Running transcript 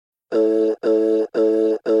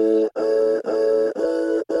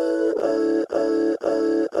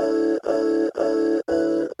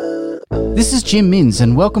This is Jim Minns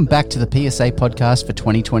and welcome back to the PSA podcast for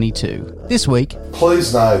 2022. This week,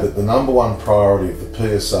 please know that the number one priority of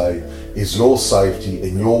the PSA is your safety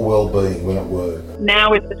and your well-being when at work.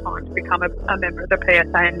 Now is the time to become a member of the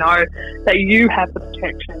PSA and know that you have the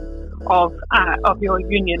protection of your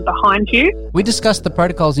union behind you. We discussed the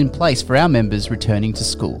protocols in place for our members returning to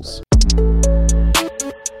schools.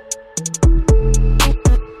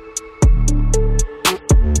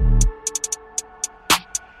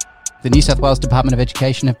 The New South Wales Department of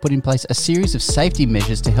Education have put in place a series of safety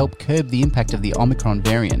measures to help curb the impact of the Omicron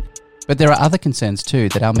variant. But there are other concerns too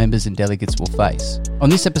that our members and delegates will face. On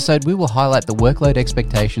this episode, we will highlight the workload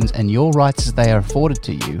expectations and your rights as they are afforded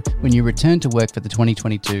to you when you return to work for the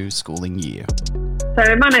 2022 schooling year.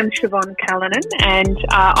 So my name's Siobhan Callanan and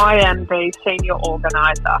I am the Senior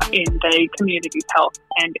Organiser in the Community Health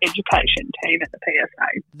and Education team at the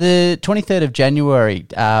PSA. The 23rd of January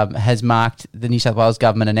has marked the New South Wales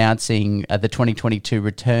Government announcing the 2022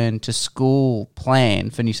 return to school plan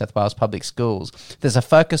for New South Wales public schools. There's a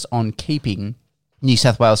focus on keeping New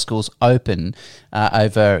South Wales schools open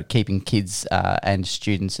over keeping kids and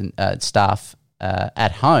students and staff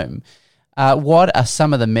at home. What are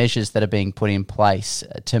some of the measures that are being put in place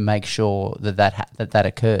to make sure that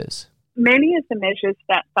occurs? Many of the measures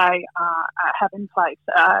that they have in place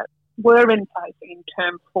were in place in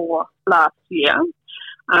Term 4 last year.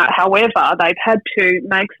 However, they've had to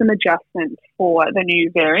make some adjustments for the new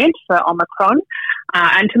variant, for Omicron,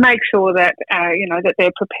 and to make sure that that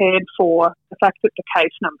they're prepared for the fact that the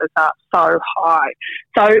case numbers are so high.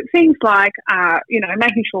 So things like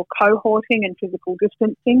making sure cohorting and physical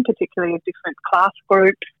distancing, particularly of different class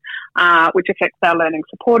groups, which affects our learning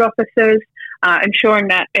support officers, ensuring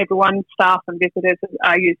that everyone, staff and visitors,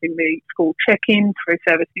 are using the school check-in through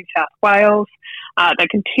Service New South Wales. They're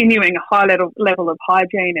continuing a high level of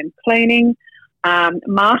hygiene and cleaning.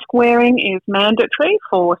 Mask wearing is mandatory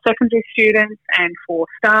for secondary students and for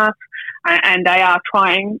staff, and they are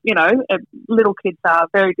trying, little kids are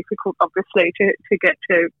very difficult, obviously, to get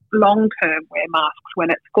to long-term wear masks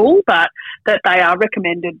when at school, but that they are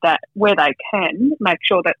recommended that where they can, make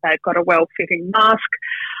sure that they've got a well-fitting mask.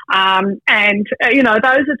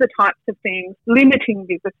 Those are the types of things, limiting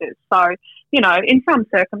visitors. So, in some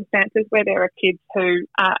circumstances where there are kids who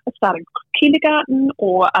are starting kindergarten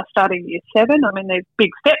or are starting year 7, there's big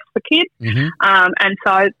steps for kids. Mm-hmm. And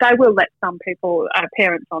so they will let some people,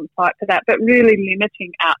 parents on site for that, but really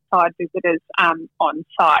limiting outside visitors on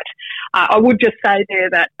site. I would just say there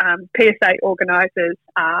that PSA organisers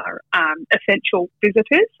are essential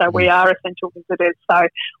visitors, so we are essential visitors, so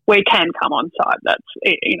we can come on site. That's,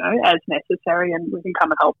 as necessary, and we can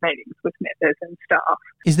come and hold meetings with members and staff.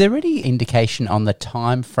 Is there any indication on the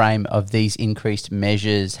time frame of these increased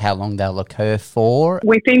measures, how long they'll occur for?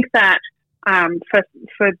 We think that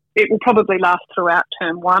for it will probably last throughout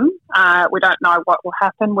Term 1. We don't know what will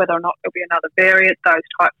happen, whether or not there'll be another variant, those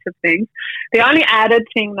types of things. The only added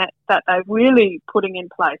thing that they're really putting in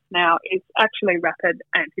place now is actually rapid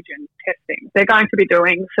antigen testing. They're going to be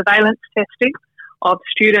doing surveillance testing of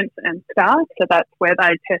students and staff, so that's where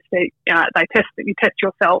they test it. You test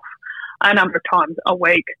yourself a number of times a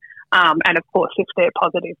week, and of course, if they're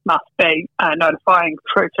positive, must be notifying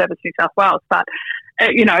through Service New South Wales. But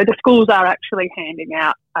the schools are actually handing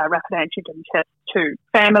out rapid antigen tests to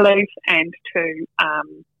families and to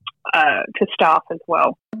staff as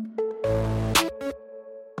well.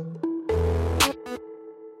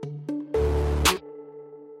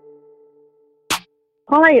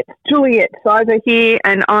 Hi, it's Juliet Sizer here,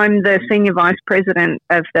 and I'm the Senior Vice President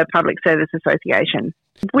of the Public Service Association.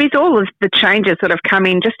 With all of the changes that have come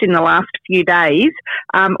in just in the last few days,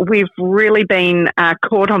 we've really been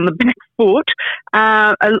caught on the back foot.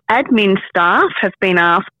 Admin staff have been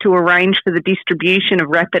asked to arrange for the distribution of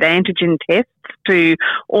rapid antigen tests to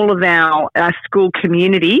all of our school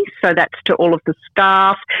community. So that's to all of the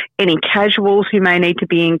staff, any casuals who may need to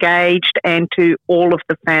be engaged, and to all of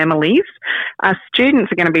the families.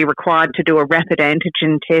 Students are going to be required to do a rapid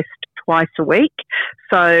antigen test twice a week.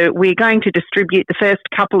 So we're going to distribute the first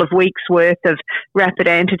couple of weeks' worth of rapid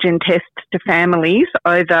antigen tests to families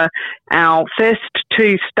over our first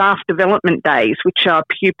 2 staff development days, which are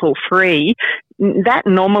pupil-free. That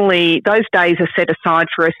normally, those days are set aside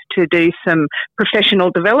for us to do some professional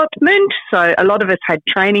development. So a lot of us had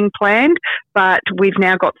training planned, but we've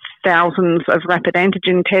now got thousands of rapid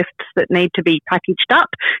antigen tests that need to be packaged up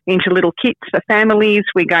into little kits for families.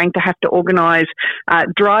 We're going to have to organise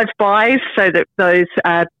drive-bys so that those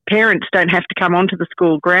parents don't have to come onto the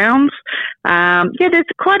school grounds. There's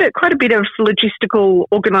quite a bit of logistical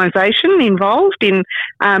organisation involved in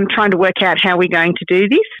trying to work out how we're going to do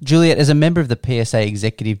this. Juliet, as a member of the PSA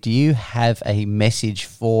executive, do you have a message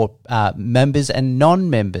for members and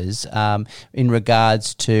non-members in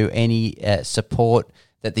regards to any support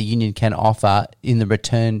that the union can offer in the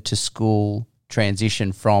return to school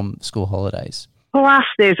transition from school holidays? Plus,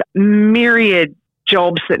 there's myriad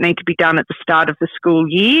jobs that need to be done at the start of the school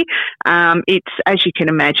year. It's, as you can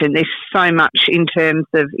imagine, there's so much in terms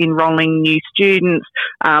of enrolling new students,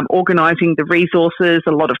 organising the resources.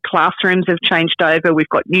 A lot of classrooms have changed over. We've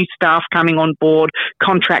got new staff coming on board.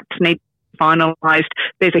 Contracts need finalised.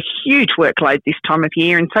 There's a huge workload this time of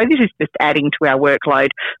year, and so this is just adding to our workload.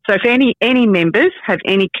 So if any members have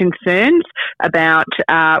any concerns about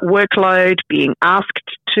workload, being asked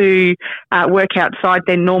to work outside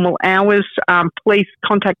their normal hours, please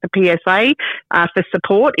contact the PSA for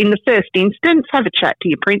support. In the first instance, have a chat to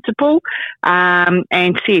your principal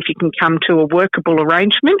and see if you can come to a workable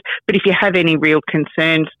arrangement. But if you have any real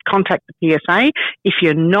concerns, contact the PSA. If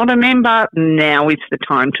you're not a member, now is the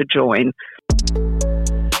time to join.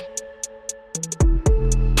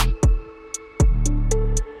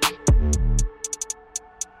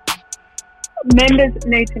 Members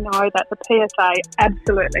need to know that the PSA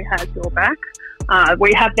absolutely has your back.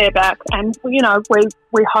 We have their back, and we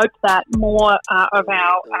hope that more of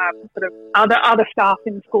our sort of other staff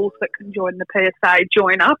in schools that can join the PSA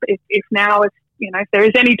join up. If now is if there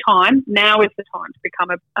is any time, now is the time to become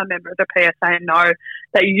a member of the PSA and know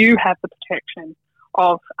that you have the protection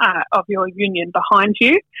of your union behind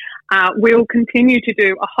you. We'll continue to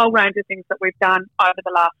do a whole range of things that we've done over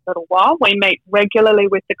the last little while. We meet regularly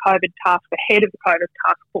with the COVID task, the head of the COVID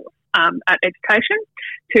task force at Education,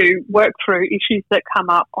 to work through issues that come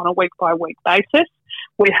up on a week-by-week basis.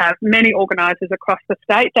 We have many organisers across the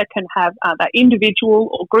state that can have that individual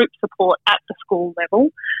or group support at the school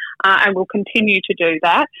level, and we'll continue to do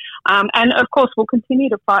that. And, of course, we'll continue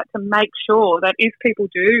to fight to make sure that if people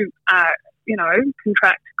do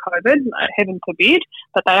contract COVID, heaven forbid,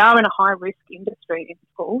 but they are in a high-risk industry in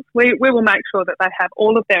schools, we will make sure that they have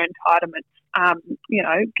all of their entitlements,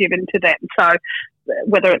 given to them. So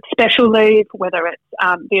whether it's special leave, whether it's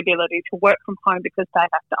the ability to work from home because they have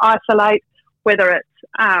to isolate, whether it's,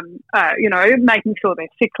 making sure their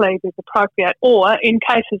sick leave is appropriate, or in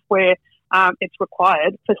cases where it's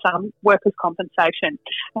required for some workers' compensation.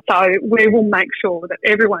 So we will make sure that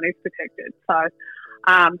everyone is protected. So,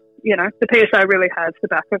 the PSA really has the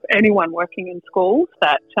back of anyone working in schools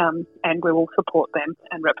and we will support them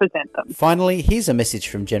and represent them. Finally, here's a message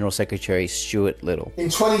from General Secretary Stuart Little. In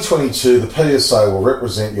 2022, the PSA will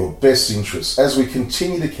represent your best interests as we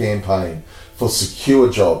continue to campaign for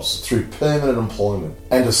secure jobs through permanent employment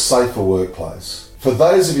and a safer workplace. For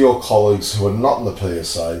those of your colleagues who are not in the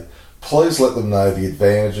PSA, please let them know the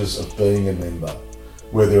advantages of being a member.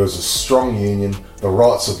 Where there is a strong union, the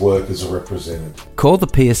rights of workers are represented. Call the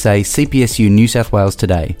PSA CPSU New South Wales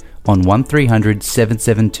today on 1300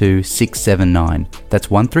 772 679.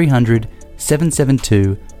 That's 1300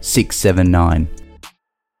 772 679.